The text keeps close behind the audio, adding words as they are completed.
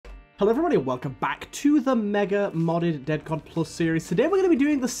Hello everybody and welcome back to the mega modded Dead God Plus series. Today we're going to be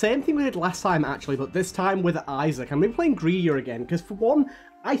doing the same thing we did last time actually, but this time with Isaac. I'm going to be playing Greedier again, because for one,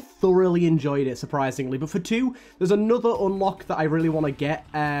 I thoroughly enjoyed it surprisingly, but for two, there's another unlock that I really want to get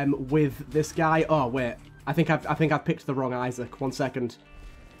with this guy. Oh wait, I think I've picked the wrong Isaac. 1 second.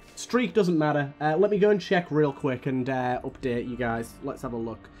 Streak doesn't matter. Let me go and check real quick and update you guys. Let's have a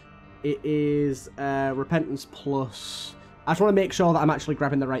look. It is Repentance Plus. I just want to make sure that I'm actually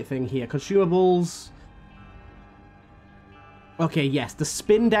grabbing the right thing here. Consumables. Okay, yes. The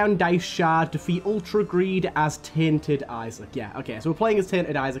spin down dice shard. Defeat Ultra Greed as Tainted Isaac. Yeah, okay. So we're playing as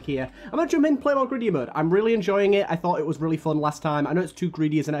Tainted Isaac here. I'm going to jump in and play more Greedier mode. I'm really enjoying it. I thought it was really fun last time. I know it's 2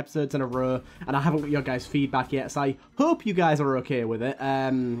 Greediers and episodes in a row, and I haven't got your guys' feedback yet, so I hope you guys are okay with it.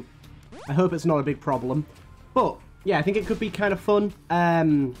 I hope it's not a big problem. But, yeah, I think it could be kind of fun.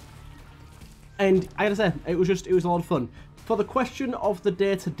 And I gotta say, it was a lot of fun. For the question of the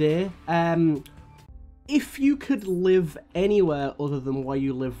day today, if you could live anywhere other than where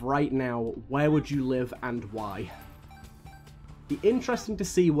you live right now, where would you live and why? Be interesting to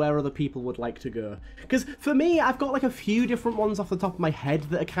see where other people would like to go. Because for me, I've got like a few different ones off the top of my head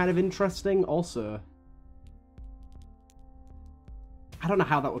that are kind of interesting also. I don't know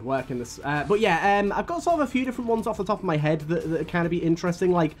how that would work in this, but yeah, I've got sort of a few different ones off the top of my head that kind of be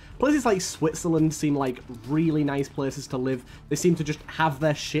interesting. Like, places like Switzerland seem like really nice places to live. They seem to just have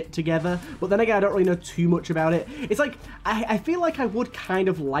their shit together, but then again, I don't really know too much about it. It's like, I feel like I would kind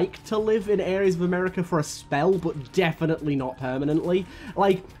of like to live in areas of America for a spell, but definitely not permanently.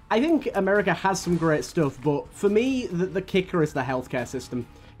 Like, I think America has some great stuff, but for me, the kicker is the healthcare system.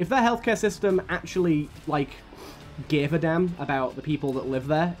 If their healthcare system actually, like, gave a damn about the people that live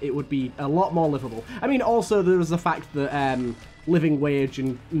there, it would be a lot more livable. I mean, also there's the fact that living wage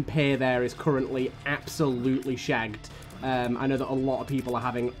and pay there is currently absolutely shagged. I know that a lot of people are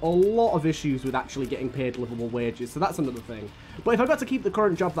having a lot of issues with actually getting paid livable wages, so that's another thing. But if I got to keep the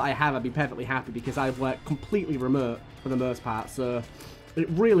current job that I have, I'd be perfectly happy because I work completely remote for the most part, so it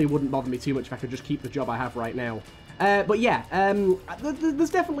really wouldn't bother me too much if I could just keep the job I have right now. But yeah,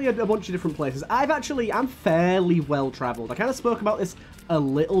 there's definitely a bunch of different places. I'm fairly well-traveled. I kind of spoke about this a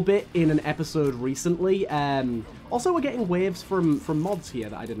little bit in an episode recently. Also, we're getting waves from mods here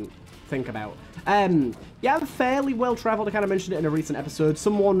that I didn't think about. Yeah, I'm fairly well-traveled. I kind of mentioned it in a recent episode.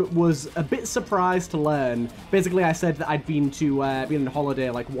 Someone was a bit surprised to learn. Basically, I said that I'd been on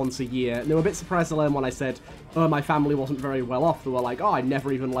holiday like once a year, and they were a bit surprised to learn when I said, oh, my family wasn't very well off. They were like, oh, I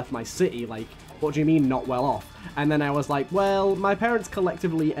never even left my city. Like, what do you mean not well off? And then I was like, well, my parents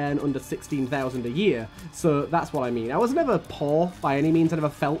collectively earn under 16,000 a year, so that's what I mean. I was never poor by any means. I never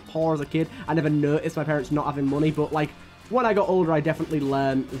felt poor as a kid. I never noticed my parents not having money, but like when I got older, I definitely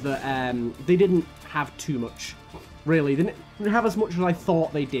learned that they didn't have too much. Really, they didn't have as much as I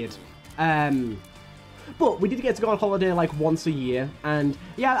thought they did. But we did get to go on holiday like once a year, and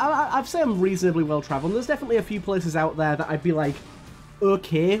yeah, I'd say I'm reasonably well traveled. There's definitely a few places out there that I'd be like,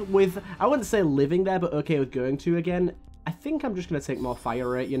 okay with, I wouldn't say living there, but okay with going to again. I think I'm just going to take more fire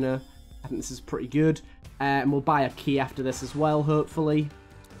rate, you know. I think this is pretty good. And we'll buy a key after this as well, hopefully.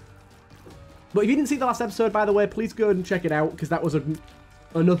 But if you didn't see the last episode, by the way, please go and check it out, because that was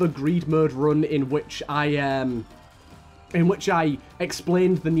another greed mode run in which I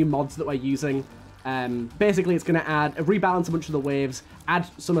explained the new mods that we're using. Basically, it's going to rebalance a bunch of the waves, add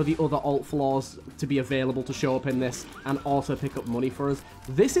some of the other alt floors to be available to show up in this, and also pick up money for us.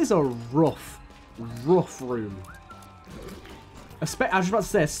 This is a rough room. I was just about to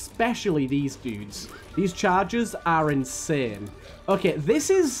say, especially these dudes. These chargers are insane. Okay,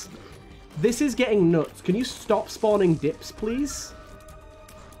 this is getting nuts. Can you stop spawning dips, please?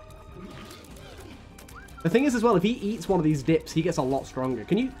 The thing is as well, if he eats one of these dips, he gets a lot stronger.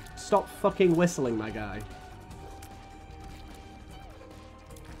 Can you stop fucking whistling, my guy?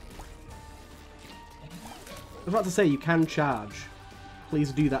 I was about to say, you can charge.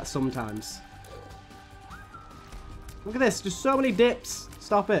 Please do that sometimes. Look at this, just so many dips.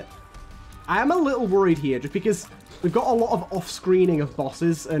 Stop it. I am a little worried here, just because we've got a lot of off-screening of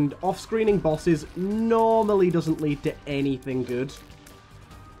bosses, and off-screening bosses normally doesn't lead to anything good.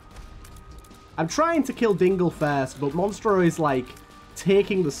 I'm trying to kill Dingle first, but Monstro is like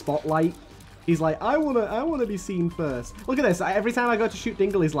taking the spotlight. He's like, I wanna be seen first. Look at this. Every time I go to shoot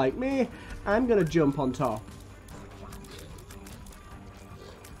Dingle, he's like, meh, I'm gonna jump on top.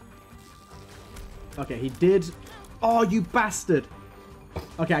 Okay, he did. Oh, you bastard.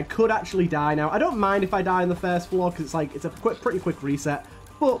 Okay, I could actually die now. I don't mind if I die on the first floor, because it's a pretty quick reset.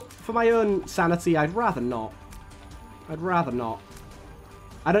 But for my own sanity, I'd rather not. I'd rather not.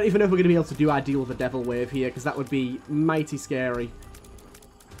 I don't even know if we're going to be able to do our deal with the Devil Wave here, because that would be mighty scary.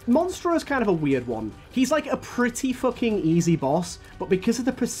 Monstro is kind of a weird one. He's like a pretty fucking easy boss, but because of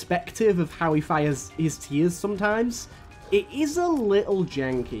the perspective of how he fires his tears sometimes, it is a little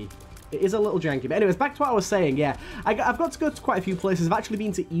janky. It is a little janky. But anyways, back to what I was saying, yeah. I've got to go to quite a few places. I've actually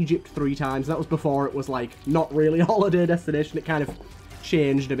been to Egypt 3 times. That was before it was, like, not really a holiday destination. It kind of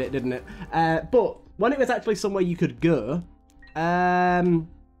changed a bit, didn't it? But when it was actually somewhere you could go,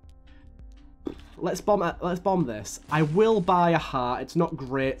 let's bomb this. I will buy a heart. It's not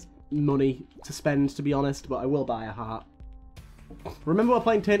great money to spend, to be honest, but I will buy a heart. Remember, we're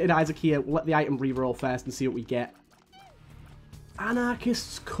playing Tainted Isaac here. We'll let the item reroll first and see what we get.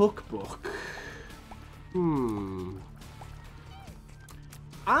 Anarchist's Cookbook. I'm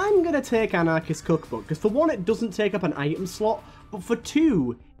going to take Anarchist's Cookbook, because for one, it doesn't take up an item slot, but for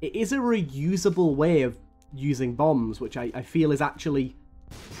two, it is a reusable way of using bombs, which I feel is actually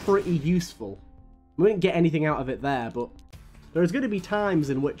pretty used.ful. We didn't get anything out of it there, but there's going to be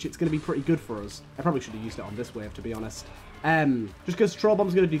times in which it's going to be pretty good for us. I probably should have used it on this wave, to be honest. Just because Troll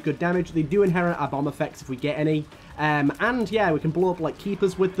Bomb's going to do good damage. They do inherit our bomb effects if we get any. And yeah, we can blow up like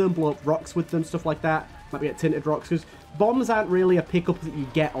keepers with them, blow up rocks with them, stuff like that. Might be get tinted rocks, because bombs aren't really a pickup that you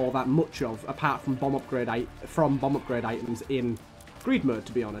get all that much of, apart from bomb upgrade items in greed mode,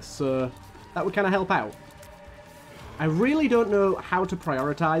 to be honest. So that would kind of help out. I really don't know how to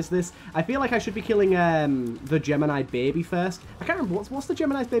prioritize this. I feel like I should be killing the Gemini baby first. I can't remember what's the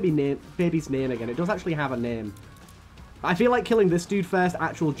Gemini's baby's name again. It does actually have a name. I feel like killing this dude first,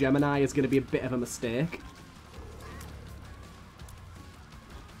 actual Gemini, is going to be a bit of a mistake.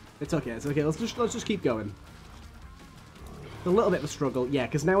 It's okay, it's okay. Let's just keep going. A little bit of a struggle, yeah,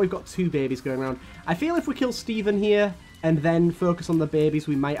 because now we've got 2 babies going around. I feel if we kill Steven here and then focus on the babies,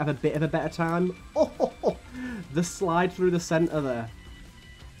 we might have a bit of a better time. Oh, the slide through the center there.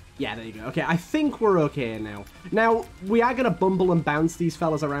 Yeah, there you go. Okay, I think we're okay now. Now, we are going to bumble and bounce these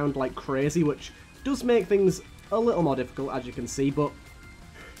fellas around like crazy, which does make things a little more difficult, as you can see, but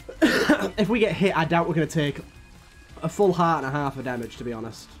if we get hit, I doubt we're going to take a full heart and a half of damage, to be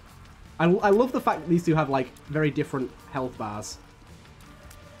honest. I love the fact that these two have, like, very different health bars.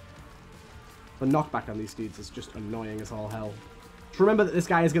 The knockback on these dudes is just annoying as all hell. Just remember that this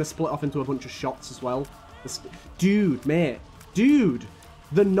guy is going to split off into a bunch of shots as well. Dude, mate. Dude!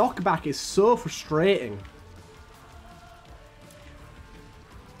 The knockback is so frustrating.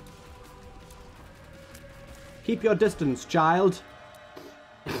 Keep your distance, child.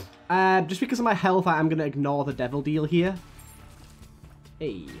 Just because of my health, I'm going to ignore the devil deal here.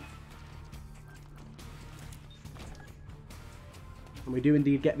 Hey. And we do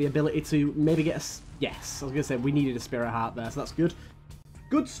indeed get the ability to maybe get a... Yes, I was going to say we needed a spirit heart there, so that's good.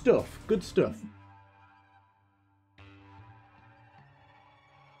 Good stuff. Good stuff.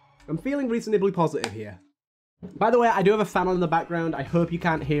 I'm feeling reasonably positive here. By the way, I do have a fan on in the background. I hope you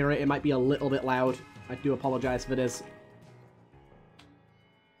can't hear it. It might be a little bit loud. I do apologize if it is.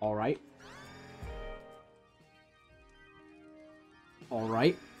 Alright.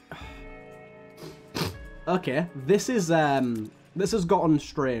 Alright. Okay, this has gotten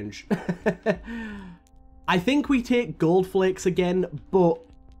strange. I think we take gold flakes again, but...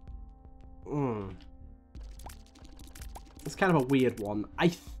 It's kind of a weird one.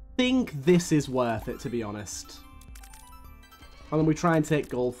 I think this is worth it, to be honest. And then we try and take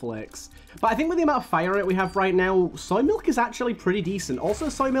gold flakes. But I think with the amount of fire rate we have right now, soy milk is actually pretty decent. Also,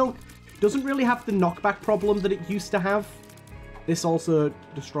 soy milk doesn't really have the knockback problem that it used to have. This also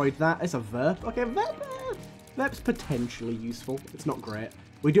destroyed that. It's a Verp. Okay, Verp's potentially useful. It's not great.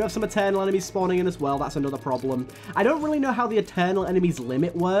 We do have some eternal enemies spawning in as well. That's another problem. I don't really know how the eternal enemies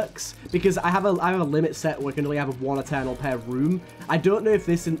limit works, because I have a limit set where we can only have 1 eternal per room. I don't know if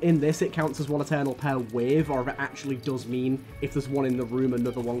this in this it counts as 1 eternal per wave, or if it actually does mean if there's 1 in the room,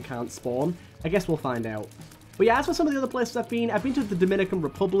 another one can't spawn. I guess we'll find out. But yeah, as for some of the other places I've been to the Dominican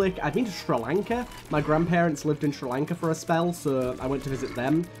Republic, I've been to Sri Lanka. My grandparents lived in Sri Lanka for a spell, so I went to visit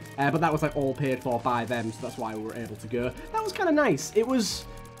them. But that was like all paid for by them, so that's why we were able to go. That was kind of nice. It was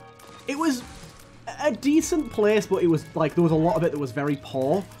a decent place, but it was like there was a lot of it that was very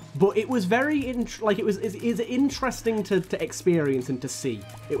poor. But it was very it's interesting to experience and to see.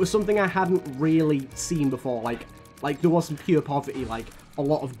 It was something I hadn't really seen before. Like there was some pure poverty, like a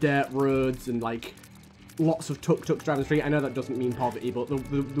lot of dirt roads and like lots of tuk-tuks driving the street. I know that doesn't mean poverty, but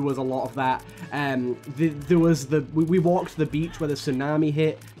there was a lot of that. We walked the beach where the tsunami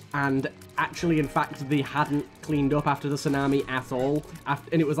hit, and actually, in fact, they hadn't cleaned up after the tsunami at all.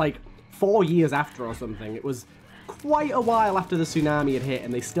 And it was like 4 years after or something. It was quite a while after the tsunami had hit,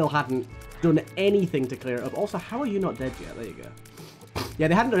 and they still hadn't done anything to clear it up. Also, how are you not dead yet? There you go. Yeah,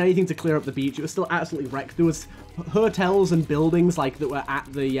 they hadn't done anything to clear up the beach. It was still absolutely wrecked. There was hotels and buildings like that were at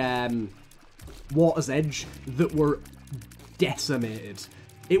the water's edge that were decimated.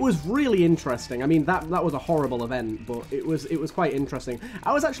 It was really interesting. I mean, that was a horrible event, but it was quite interesting.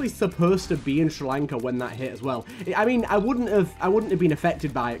 I was actually supposed to be in Sri Lanka when that hit as well. I mean, I wouldn't have been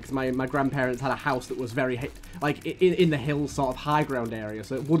affected by it because my grandparents had a house that was very like in the hills, sort of high ground area,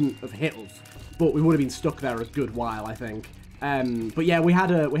 so it wouldn't have hit us. But we would have been stuck there a good while, I think. But yeah, we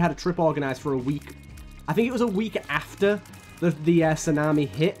had a trip organised for a week. I think it was a week after the tsunami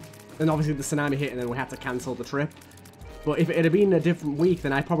hit, and obviously the tsunami hit, and then we had to cancel the trip. But if it had been a different week,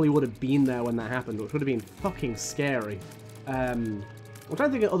 then I probably would have been there when that happened, which would have been fucking scary. I'm trying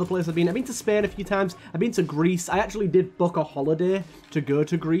to think of other places I've been. I've been to Spain a few times. I've been to Greece. I actually did book a holiday to go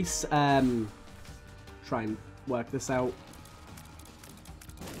to Greece. Try and work this out.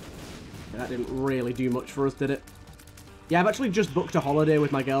 That didn't really do much for us, did it? Yeah, I've actually just booked a holiday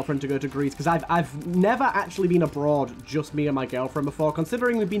with my girlfriend to go to Greece, because I've never actually been abroad, just me and my girlfriend before,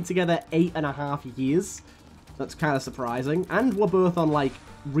 considering we've been together 8.5 years. That's kind of surprising. And we're both on, like,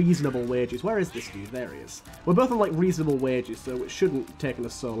 reasonable wages. Where is this dude? There he is. We're both on, like, reasonable wages, so it shouldn't have taken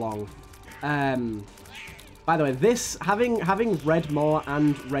us so long. By the way, this, having red more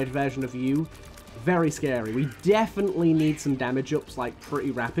and red version of you, very scary. We definitely need some damage ups, like, pretty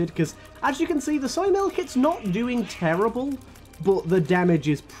rapid, because, as you can see, the soy milk kit's not doing terrible, but the damage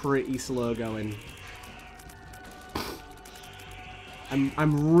is pretty slow going.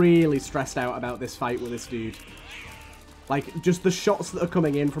 I'm really stressed out about this fight with this dude. Like, just the shots that are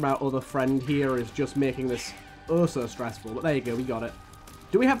coming in from our other friend here is just making this oh so stressful. But there you go, we got it.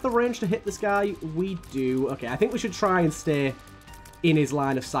 Do we have the range to hit this guy? We do. Okay, I think we should try and stay in his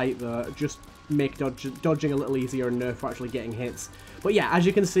line of sight, though. Just make dodging a little easier and nerf for actually getting hits. But yeah, as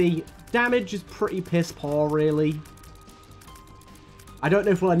you can see, damage is pretty piss poor, really. I don't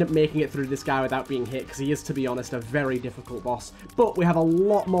know if we'll end up making it through this guy without being hit, because he is, to be honest, a very difficult boss. But we have a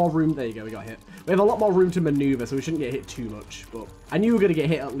lot more room. There you go, we got hit. We have a lot more room to maneuver, so we shouldn't get hit too much. But I knew we were going to get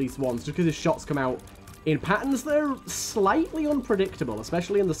hit at least once, just because his shots come out in patterns that are slightly unpredictable,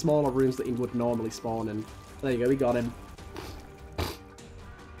 especially in the smaller rooms that he would normally spawn in. There you go, we got him.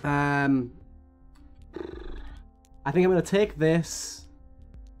 I think I'm going to take this.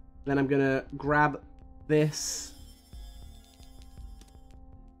 Then I'm going to grab this.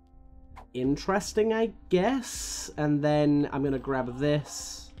 Interesting, I guess. And then I'm going to grab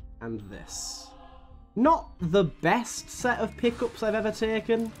this and this. Not the best set of pickups I've ever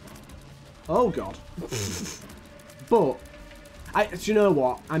taken. Oh, God. But, do you know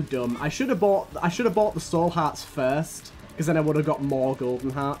what? I'm dumb. I should have bought the soul hearts first, because then I would have got more golden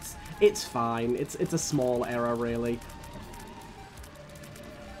hearts. It's fine. It's a small error, really.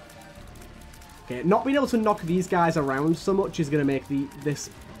 Okay, not being able to knock these guys around so much is going to make this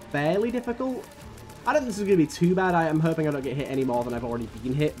fairly difficult. I don't think this is going to be too bad. I'm hoping I don't get hit any more than I've already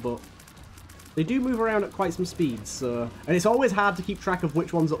been hit, but they do move around at quite some speed, so... And it's always hard to keep track of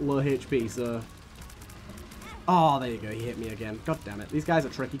which one's at low HP, so... Oh, there you go. He hit me again. God damn it. These guys are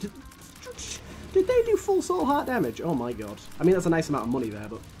tricky. Did they do full soul heart damage? Oh my god. I mean, that's a nice amount of money there,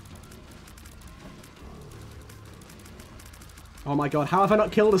 but... Oh my god. How have I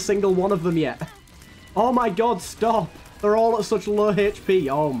not killed a single one of them yet? Oh my god, stop. They're all at such low HP.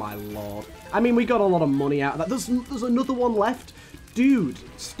 Oh my lord. I mean, we got a lot of money out of that. There's another one left. Dude,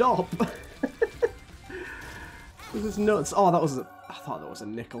 stop. This is nuts. Oh, I thought that was a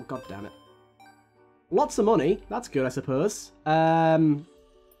nickel. God damn it. Lots of money. That's good, I suppose.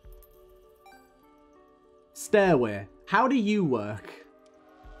 Stairway. How do you work?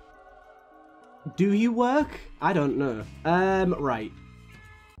 Do you work? I don't know. Right.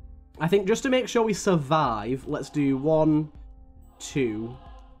 I think just to make sure we survive, let's do 1, 2,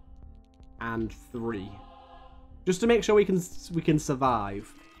 and 3. Just to make sure we can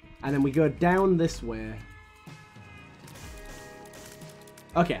survive. And then we go down this way.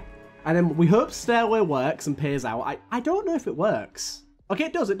 Okay. And then we hope stairway works and pays out. I don't know if it works. Okay,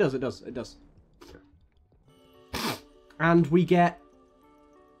 it does. And we get...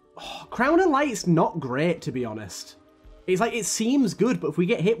 Oh, Crown and Light's not great, to be honest. It's like, it seems good, but if we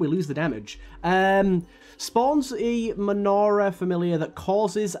get hit, we lose the damage. Spawns a menorah familiar that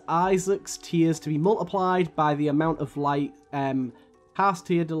causes Isaac's tears to be multiplied by the amount of light. Cast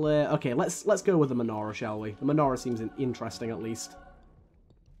tear delay. Okay, let's go with the menorah, shall we? The menorah seems interesting, at least.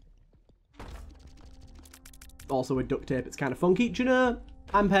 Also, with duct tape, it's kind of funky. Do you know,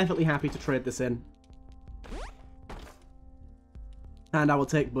 I'm perfectly happy to trade this in. And I will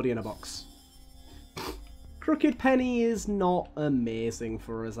take Buddy in a box. Crooked Penny is not amazing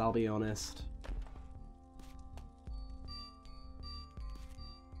for us, I'll be honest.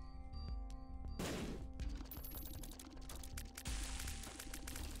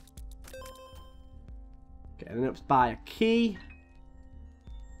 Okay, and then let's buy a key.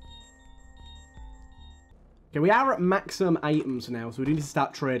 Okay, we are at maximum items now, so we do need to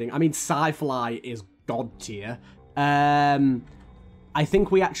start trading. I mean, Sci-Fly is god tier. I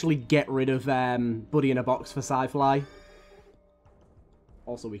think we actually get rid of Buddy in a Box for Sci-Fly.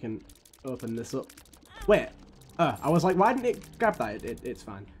 Also, we can open this up. Wait. I was like, why didn't it grab that? It's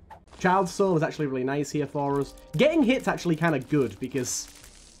fine. Child's Soul is actually really nice here for us. Getting hit's actually kind of good because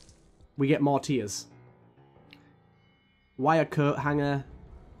we get more tiers. Wire coat hanger.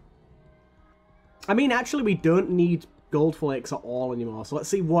 I mean, actually, we don't need gold flakes at all anymore. So let's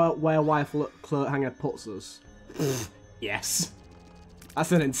see where wire coat hanger puts us. Yes.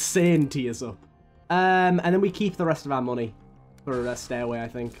 That's an insane tiers up. And then we keep the rest of our money for a stairway, I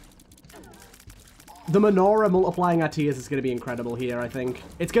think. The menorah multiplying our tiers is going to be incredible here, I think.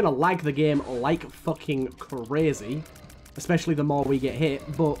 It's going to lag the game like fucking crazy. Especially the more we get hit,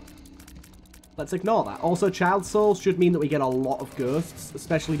 but let's ignore that. Also, Child Souls should mean that we get a lot of ghosts,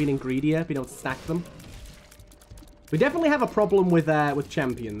 especially being in Greedier, being able to stack them. We definitely have a problem with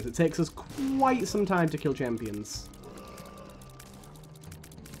champions. It takes us quite some time to kill champions.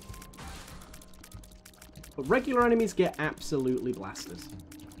 But regular enemies get absolutely blasted.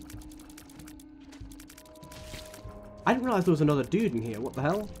 I didn't realize there was another dude in here. What the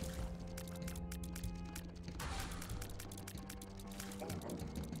hell?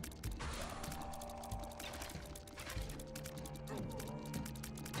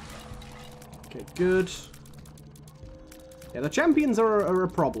 Okay, good. Yeah, the champions are a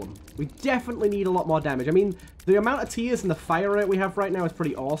problem. We definitely need a lot more damage. I mean, the amount of tiers and the fire rate we have right now is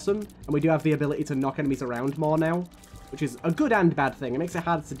pretty awesome. And we do have the ability to knock enemies around more now, which is a good and bad thing. It makes it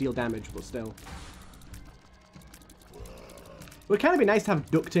harder to deal damage, but still. It would kind of be nice to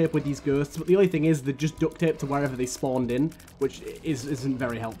have duct tape with these ghosts, but the only thing is they're just duct tape to wherever they spawned in, which isn't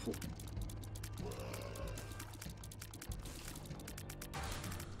very helpful.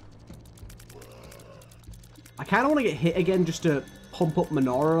 I kind of want to get hit again just to pump up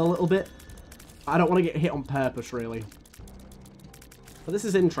Menorah a little bit. I don't want to get hit on purpose, really. But this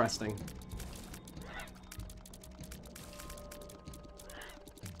is interesting.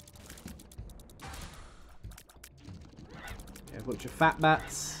 Yeah, a bunch of fat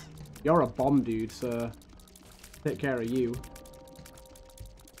bats. You're a bomb dude, so take care of you.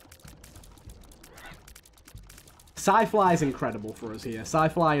 Sci-Fly is incredible for us here.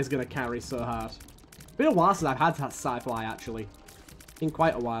 Sci-Fly is going to carry so hard. It's been a while since I've had that Sci-Fly, actually. Been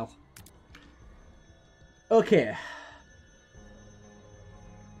quite a while. Okay.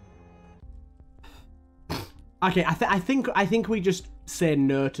 Okay, I think we just say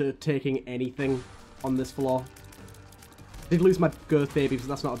no to taking anything on this floor. Did lose my girth baby, so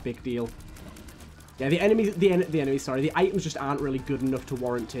that's not a big deal. Yeah, the items just aren't really good enough to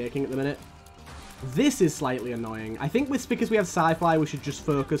warrant taking at the minute. This is slightly annoying. I think because we have Sci-Fly, we should just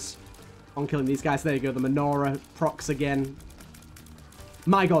focus on killing these guys. There you go, the Menorah procs again.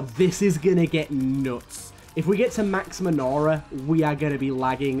 My god, this is gonna get nuts. If we get to max Menorah, we are gonna be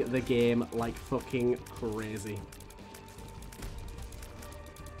lagging the game like fucking crazy.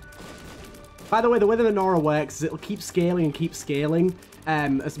 By the way the Menorah works is it'll keep scaling and keep scaling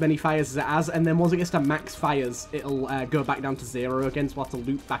as many fires as it has, and then once it gets to max fires, it'll go back down to 0 again, so we'll have to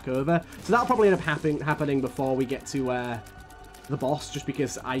loop back over. So that'll probably end up happening before we get to the boss, just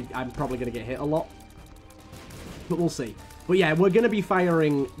because I'm probably going to get hit a lot. But we'll see. But yeah, we're going to be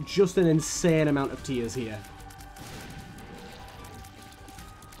firing just an insane amount of tiers here.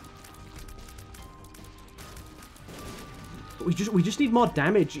 We just need more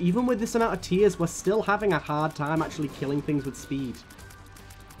damage. Even with this amount of tiers, we're still having a hard time actually killing things with speed.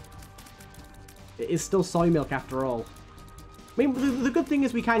 It is still soy milk after all. I mean, the good thing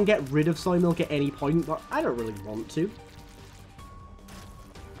is we can get rid of soy milk at any point, but I don't really want to.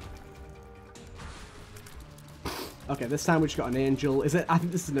 Okay, this time we just got an angel. I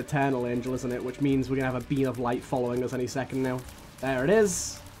think this is an eternal angel, isn't it? Which means we're going to have a beam of light following us any second now. There it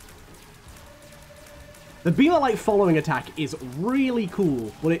is. The beam of light following attack is really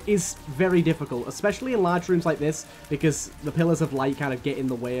cool, but it is very difficult, especially in large rooms like this, because the pillars of light kind of get in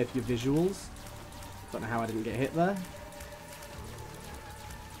the way of your visuals. Don't know how I didn't get hit there.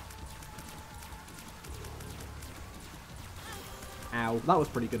 Ow, that was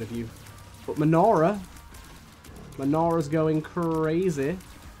pretty good of you. But Menorah's going crazy.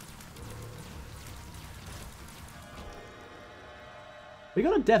 We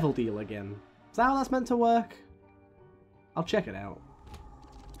got a devil deal again. Is that how that's meant to work? I'll check it out.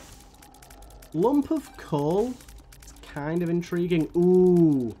 Lump of coal? It's kind of intriguing.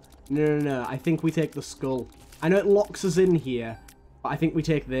 Ooh. No. I think we take the skull. I know it locks us in here, but I think we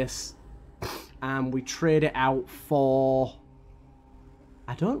take this. and we trade it out for...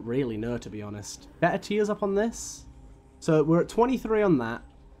 I don't really know, to be honest. Better tiers up on this. So we're at 23 on that.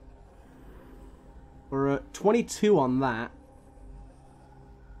 We're at 22 on that.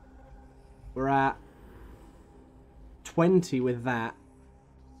 We're at 20 with that.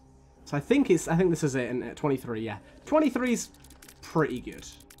 So I think this is it, and 23, yeah. 23's pretty good.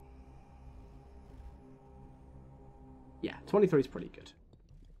 Yeah, 23's pretty good.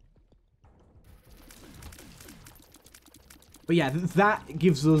 But yeah, that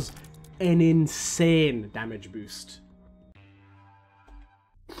gives us an insane damage boost.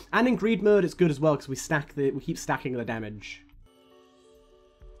 And in greed mode, it's good as well because we keep stacking the damage.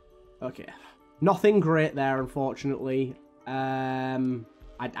 Okay, nothing great there, unfortunately.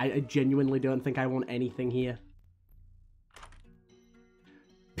 I genuinely don't think I want anything here.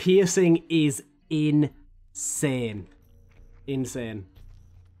 Piercing is insane. Insane.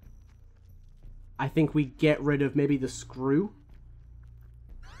 I think we get rid of maybe the screw.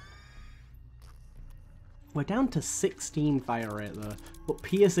 We're down to 16 fire rate though, but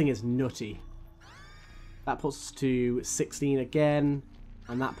piercing is nutty. That puts us to 16 again,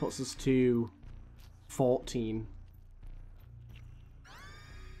 and that puts us to 14.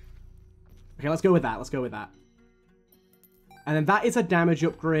 Okay, let's go with that. Let's go with that. And then that is a damage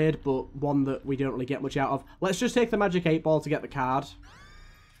upgrade, but one that we don't really get much out of. Let's just take the magic 8 ball to get the card.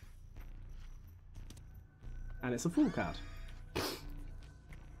 And it's a full card.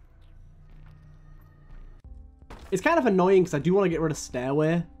 It's kind of annoying because I do want to get rid of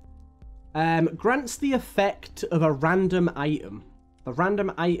Stairway. Grants the effect of a random item. The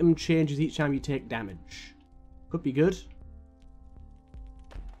random item changes each time you take damage. Could be good.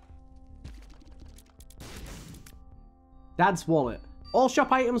 Dad's Wallet. All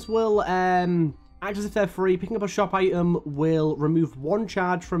shop items will act as if they're free. Picking up a shop item will remove 1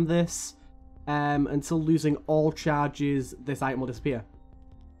 charge from this. Until losing all charges, this item will disappear.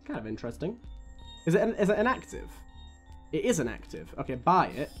 Kind of interesting. Is it an active? It is an active. Okay, buy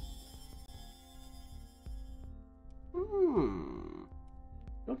it.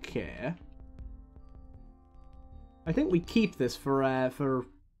 Okay. I think we keep this for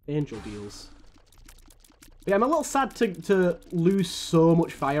angel deals. But yeah, I'm a little sad to lose so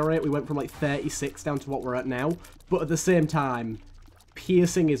much fire rate. We went from like 36 down to what we're at now. But at the same time,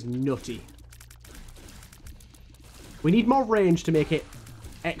 piercing is nutty. We need more range to make it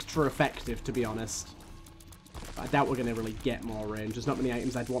extra effective, to be honest. But I doubt we're going to really get more range. There's not many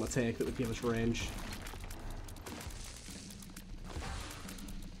items I'd want to take that would give us range.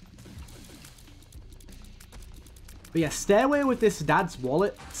 But yeah, Stairway with this Dad's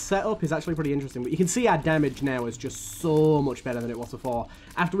Wallet setup is actually pretty interesting. But you can see our damage now is just so much better than it was before.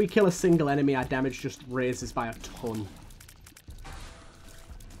 After we kill a single enemy, our damage just raises by a ton.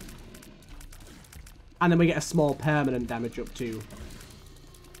 And then we get a small permanent damage up too.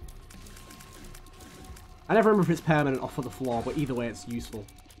 I never remember if it's permanent or for the floor, but either way it's useful.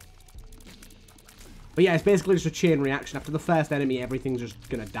 But yeah, it's basically just a chain reaction. After the first enemy, everything's just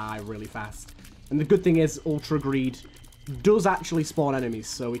gonna die really fast. And the good thing is, Ultra Greed does actually spawn enemies,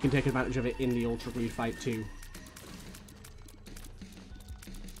 so we can take advantage of it in the Ultra Greed fight too.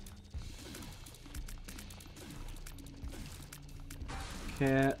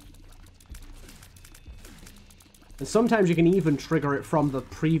 Okay. And sometimes you can even trigger it from the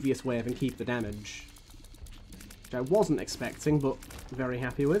previous wave and keep the damage. Which I wasn't expecting, but very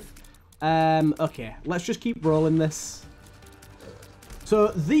happy with. Okay, let's just keep rolling this. So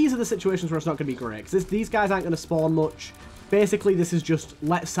these are the situations where it's not going to be great, because these guys aren't going to spawn much. Basically, this is just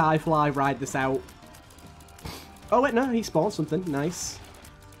let Sci-Fly ride this out. Oh wait, no, he spawned something. Nice.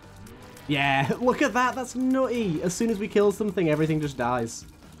 Yeah, look at that. That's nutty. As soon as we kill something, everything just dies.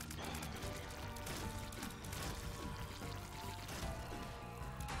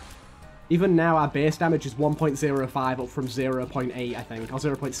 Even now, our base damage is 1.05 up from 0.8, I think, or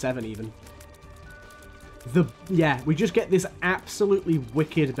 0.7 even. Yeah, we just get this absolutely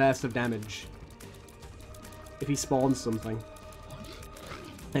wicked burst of damage if he spawns something.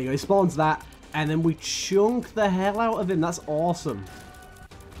 There you go, he spawns that, and then we chunk the hell out of him. That's awesome.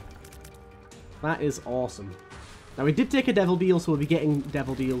 That is awesome. Now, we did take a devil deal, so we'll be getting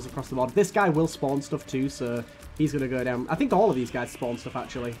devil deals across the board. This guy will spawn stuff too, so he's going to go down. I think all of these guys spawn stuff,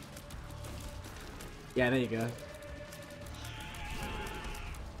 actually. Yeah, there you go.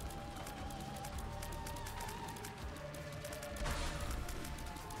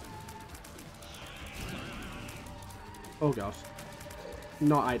 Oh gosh.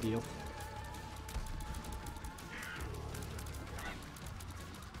 Not ideal.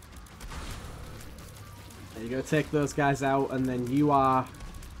 There you go, take those guys out, and then you are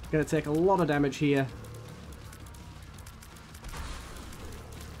Gonna take a lot of damage here.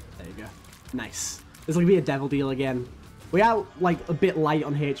 There you go. Nice. This will be a devil deal again. We are, like, a bit light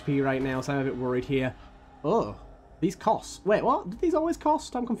on HP right now, so I'm a bit worried here. Oh, these cost. Wait, what? Did these always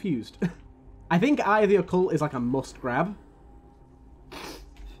cost? I'm confused. I think Eye of the Occult is, like, a must grab.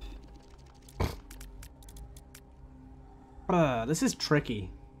 This is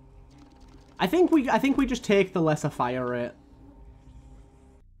tricky. I think we just take the lesser fire rate.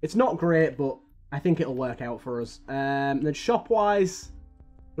 It's not great, but I think it'll work out for us. Then shop-wise,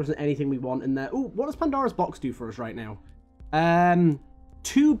 there isn't anything we want in there. Ooh, what does Pandora's box do for us right now?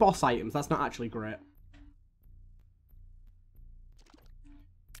 2 boss items. That's not actually great.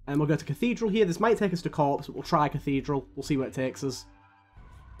 And we'll go to Cathedral here. This might take us to Corpse, but we'll try Cathedral. We'll see where it takes us.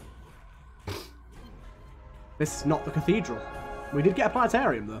 This is not the Cathedral. We did get a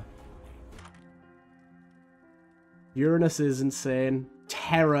planetarium, though. Uranus is insane.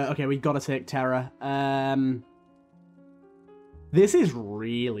 Terror. Okay, we've got to take Terror. This is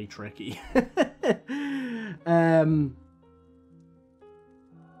really tricky.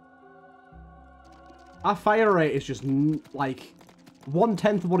 Our fire rate is just, like,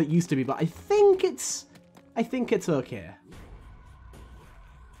 1/10 of what it used to be, but I think it's okay.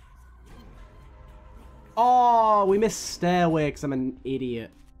 Oh, we missed Stairway because I'm an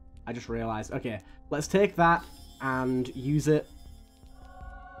idiot. I just realized. Okay, let's take that and use it.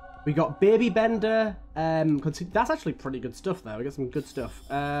 We got Baby Bender. That's actually pretty good stuff, though. We got some good stuff.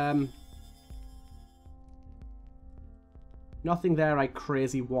 Nothing there I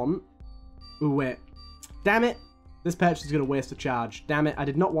crazy want. Ooh, wait. Damn it. This purchase is going to waste a charge. Damn it. I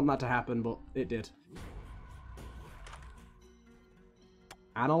did not want that to happen, but it did.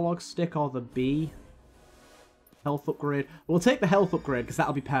 Analog stick or the B? Health upgrade. We'll take the health upgrade because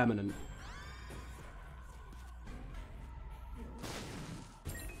that'll be permanent.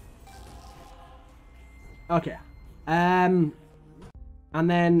 Okay. And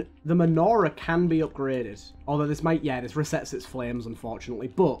then the menorah can be upgraded. Although this might, yeah, this resets its flames, unfortunately.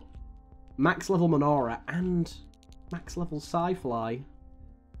 But max level menorah and max level sci-fly.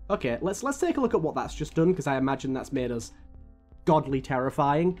 Okay, let's take a look at what that's just done, because I imagine that's made us godly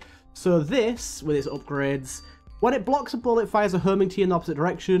terrifying. So this, with its upgrades, when it blocks a bullet, fires a homing tier in the opposite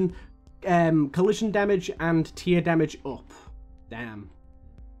direction. Collision damage and tier damage up. Damn.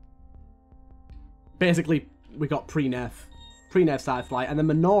 Basically, we got pre-nerf sci-fly, and the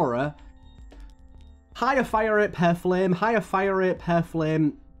menorah, higher fire rate per flame, higher fire rate per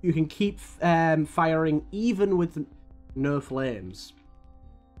flame. You can keep firing even with no flames.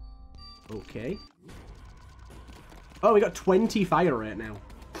 Okay. Oh, we got 20 fire rate now.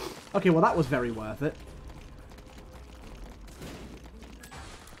 Okay, well that was very worth it.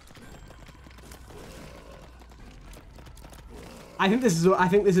 I think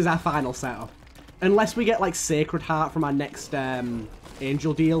this is our final setup. Unless we get, like, Sacred Heart from our next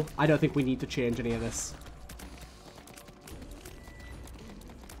Angel deal, I don't think we need to change any of this.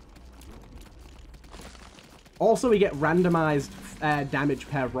 Also, we get randomized damage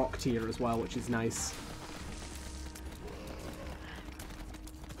per rock tier as well, which is nice.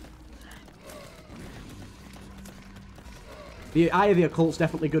 The Eye of the Occult's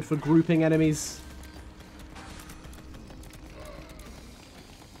definitely good for grouping enemies.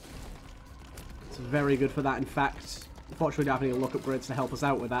 Very good for that, in fact. Unfortunately, we don't have any luck upgrades to help us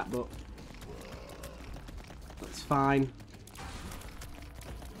out with that, but that's fine.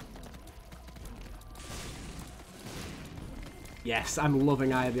 Yes, I'm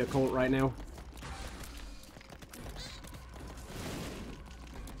loving Eye of the Occult right now.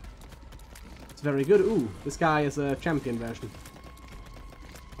 It's very good. Ooh, this guy is a champion version.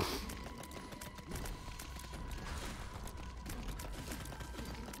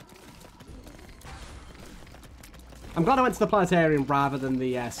 I'm glad I went to the planetarium rather than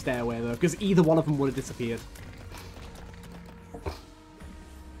the stairway, though, because either one of them would have disappeared.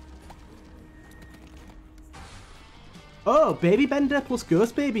 Oh, Baby Bender plus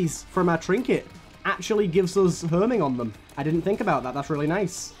Ghost Babies from our trinket actually gives us homing on them. I didn't think about that. That's really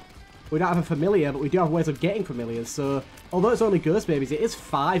nice. We don't have a familiar, but we do have ways of getting familiars, so although it's only Ghost Babies, it is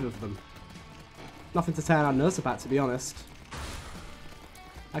 5 of them. Nothing to turn our nose about, to be honest.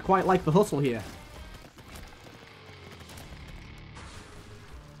 I quite like the hustle here.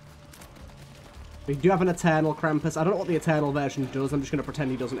 We do have an Eternal Krampus. I don't know what the Eternal version does. I'm just going to pretend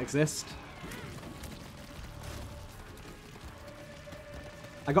he doesn't exist.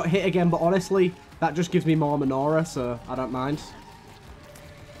 I got hit again, but honestly, that just gives me more menorah, so I don't mind.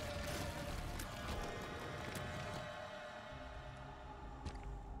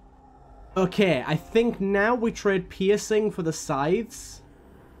 Okay, I think now we trade piercing for the scythes.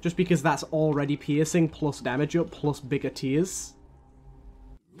 Just because that's already piercing, plus damage up, plus bigger tiers.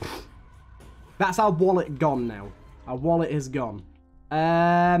 That's our wallet gone now. Our wallet is gone.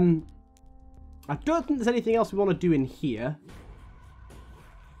 I don't think there's anything else we want to do in here.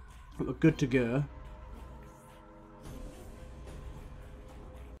 But we're good to go.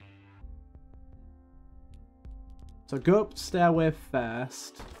 So go up stairway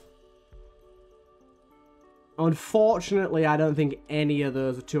first. Unfortunately, I don't think any of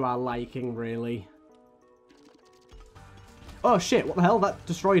those are to our liking, really. Oh shit, what the hell? That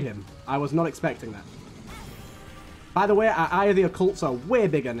destroyed him. I was not expecting that. By the way, our Eye of the Occults are way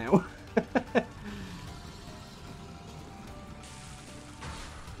bigger now.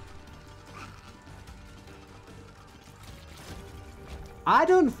 I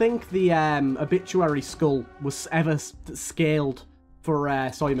don't think the Obituary Skull was ever scaled for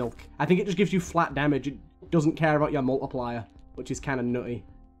soy milk. I think it just gives you flat damage. It doesn't care about your multiplier, which is kind of nutty.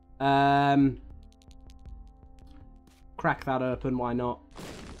 Crack that open, why not?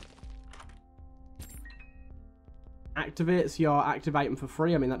 Activates your active item for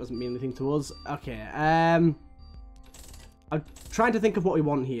free. I mean, that doesn't mean anything to us. Okay, I'm trying to think of what we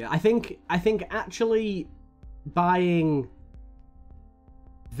want here. I think actually buying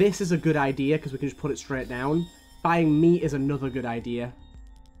this is a good idea because we can just put it straight down. Buying meat is another good idea.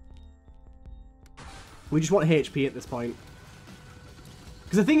 We just want HP at this point.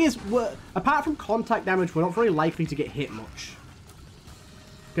 Because the thing is, apart from contact damage, we're not very likely to get hit much.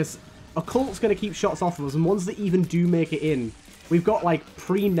 Because Occult's going to keep shots off of us, and ones that even do make it in, we've got, like,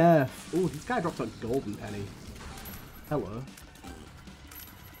 pre-nerf. Oh, this guy dropped a golden penny. Hello.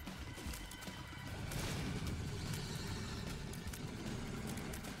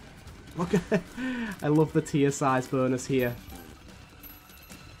 Look, I love the tier size bonus here.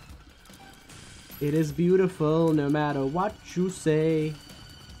 It is beautiful no matter what you say.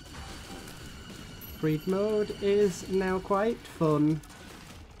 Breed mode is now quite fun.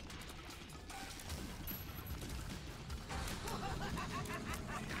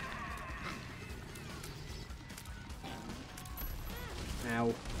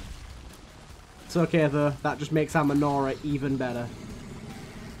 Ow. It's okay though, that just makes our Menorah even better.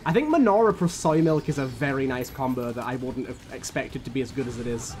 I think Menorah plus soy milk is a very nice combo that I wouldn't have expected to be as good as it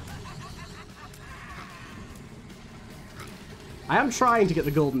is. I am trying to get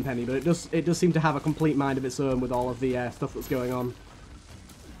the golden penny, but it does seem to have a complete mind of its own with all of the stuff that's going on.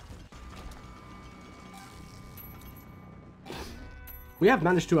 We have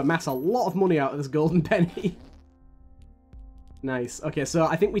managed to amass a lot of money out of this golden penny. Nice. Okay, so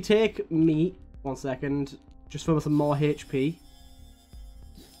I think we take meat. 1 second. Just for some more HP.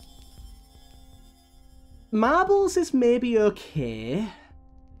 Marbles is maybe okay.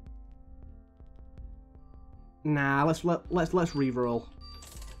 Nah, let's reroll.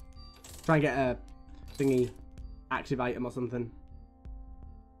 Try and get a thingy active item or something.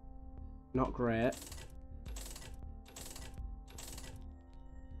 Not great.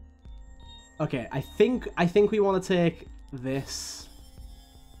 Okay, I think we want to take this.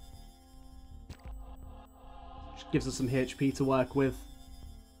 Just gives us some HP to work with.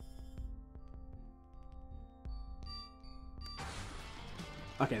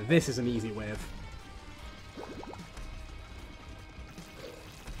 Okay, this is an easy wave.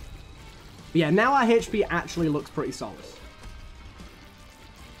 But yeah, now our HP actually looks pretty solid.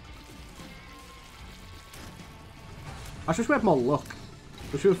 I wish we had more luck.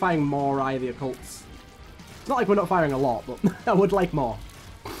 I wish we were firing more Eye of the Occults. It's not like we're not firing a lot, but I would like more.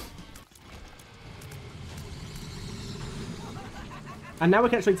 And now we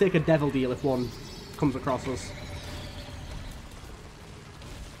can actually take a devil deal if one comes across us.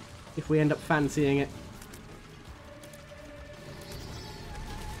 If we end up fancying it.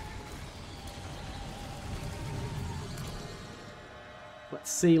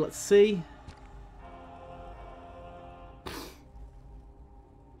 Let's see.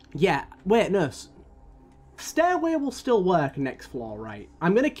 Yeah, wait, no. Stairway will still work next floor, right?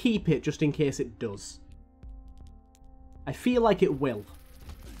 I'm going to keep it just in case it does. I feel like it will.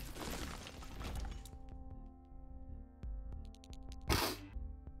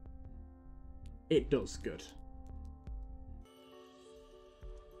 It does, good.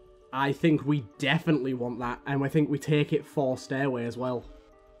 I think we definitely want that, and I think we take it for Stairway as well.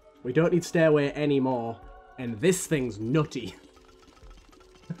 We don't need Stairway anymore, and this thing's nutty.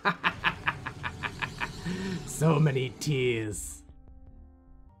 So many tears.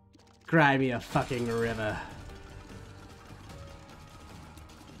 Cry me a fucking river.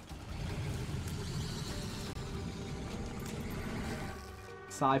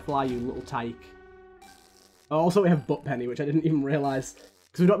 Sci-fly, you little tyke. Oh, also we have Butt Penny, which I didn't even realise.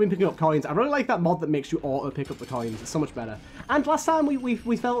 Because we've not been picking up coins. I really like that mod that makes you auto pick up the coins. It's so much better. And last time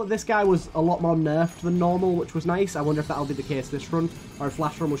we felt that this guy was a lot more nerfed than normal, which was nice. I wonder if that'll be the case this run, or if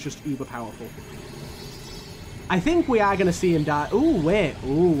last run was just uber powerful. I think we are going to see him die. Ooh, wait.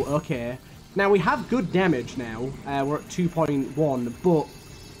 Ooh, okay. Now, we have good damage now. We're at 2.1, but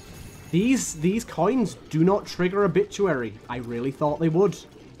these coins do not trigger Obituary. I really thought they would.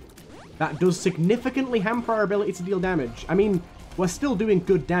 That does significantly hamper our ability to deal damage. I mean, we're still doing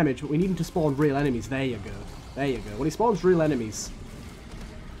good damage, but we need him to spawn real enemies. There you go. There you go. When he spawns real enemies,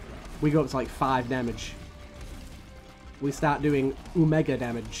 we go up to like 5 damage. We start doing Omega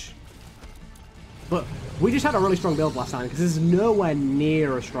damage. But we just had a really strong build last time, because this is nowhere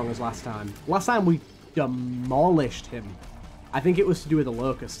near as strong as last time. Last time we demolished him. I think it was to do with the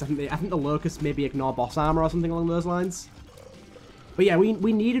Locust. I think the Locust maybe ignore boss armor or something along those lines. But yeah, we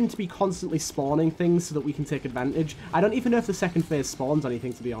need him to be constantly spawning things so that we can take advantage. I don't even know if the second phase spawns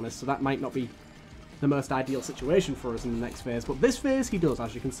anything, to be honest, so that might not be the most ideal situation for us in the next phase. But this phase, he does,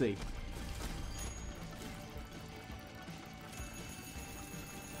 as you can see.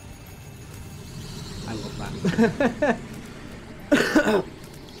 I love that.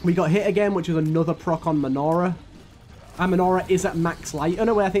 We got hit again, which is another proc on Menorah. And Menorah is at max light. Oh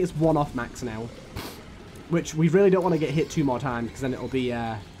no, wait, I think it's 1 off max now. Which we really don't want to get hit 2 more times, because then it'll be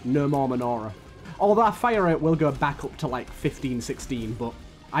no more Menorah. Although our fire rate will go back up to like 15, 16, but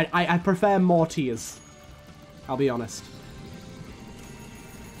I prefer more tears. I'll be honest.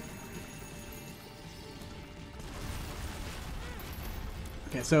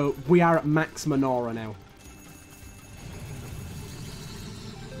 Okay, so we are at max Menorah now.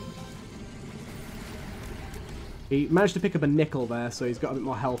 He managed to pick up a nickel there, so he's got a bit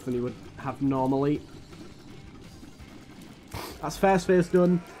more health than he would have normally. That's first phase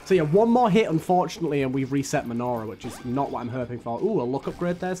done. So yeah, 1 more hit, unfortunately, and we've reset Menorah, which is not what I'm hoping for. Ooh, a luck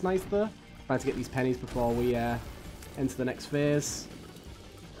upgrade there's nice there. Trying to get these pennies before we enter the next phase.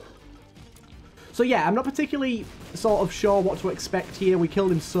 So yeah, I'm not particularly sort of sure what to expect here. We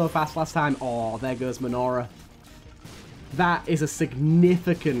killed him so fast last time. Oh, there goes Menorah. That is a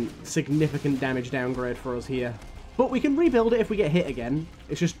significant damage downgrade for us here. But we can rebuild it if we get hit again.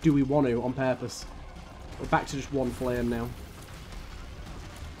 It's just, do we want to on purpose? We're back to just 1 flame now.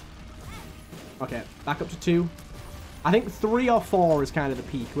 Okay, back up to 2. I think 3 or 4 is kind of the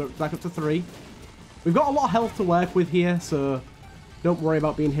peak. We're back up to 3. We've got a lot of health to work with here, so don't worry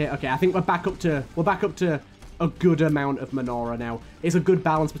about being hit. Okay, I think we're back up to a good amount of Menorah now. It's a good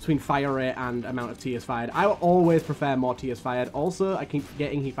balance between fire rate and amount of tears fired. I always prefer more tears fired. Also, I keep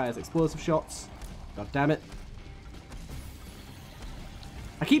forgetting he fires explosive shots. God damn it.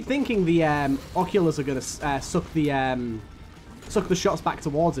 I keep thinking the oculars are going to suck the shots back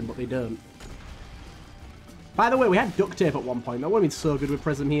towards him, but they don't. By the way, we had duct tape at one point. That would have been so good with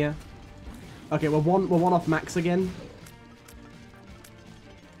Prism here. Okay, we're one off max again.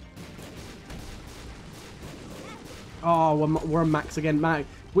 Oh, we're on max again.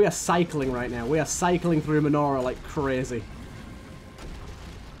 We are cycling right now. We are cycling through Menorah like crazy.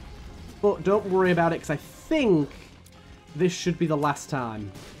 But don't worry about it, because I think this should be the last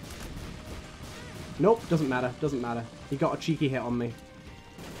time. Nope, doesn't matter. Doesn't matter. He got a cheeky hit on me.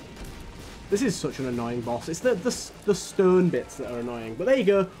 This is such an annoying boss. It's the stone bits that are annoying. But there you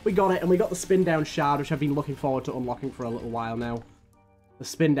go. We got it, and we got the spin down shard, which I've been looking forward to unlocking for a little while now. The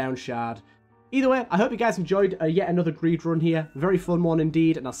spin down shard. Either way, I hope you guys enjoyed yet another greed run here. Very fun one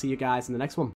indeed, and I'll see you guys in the next one.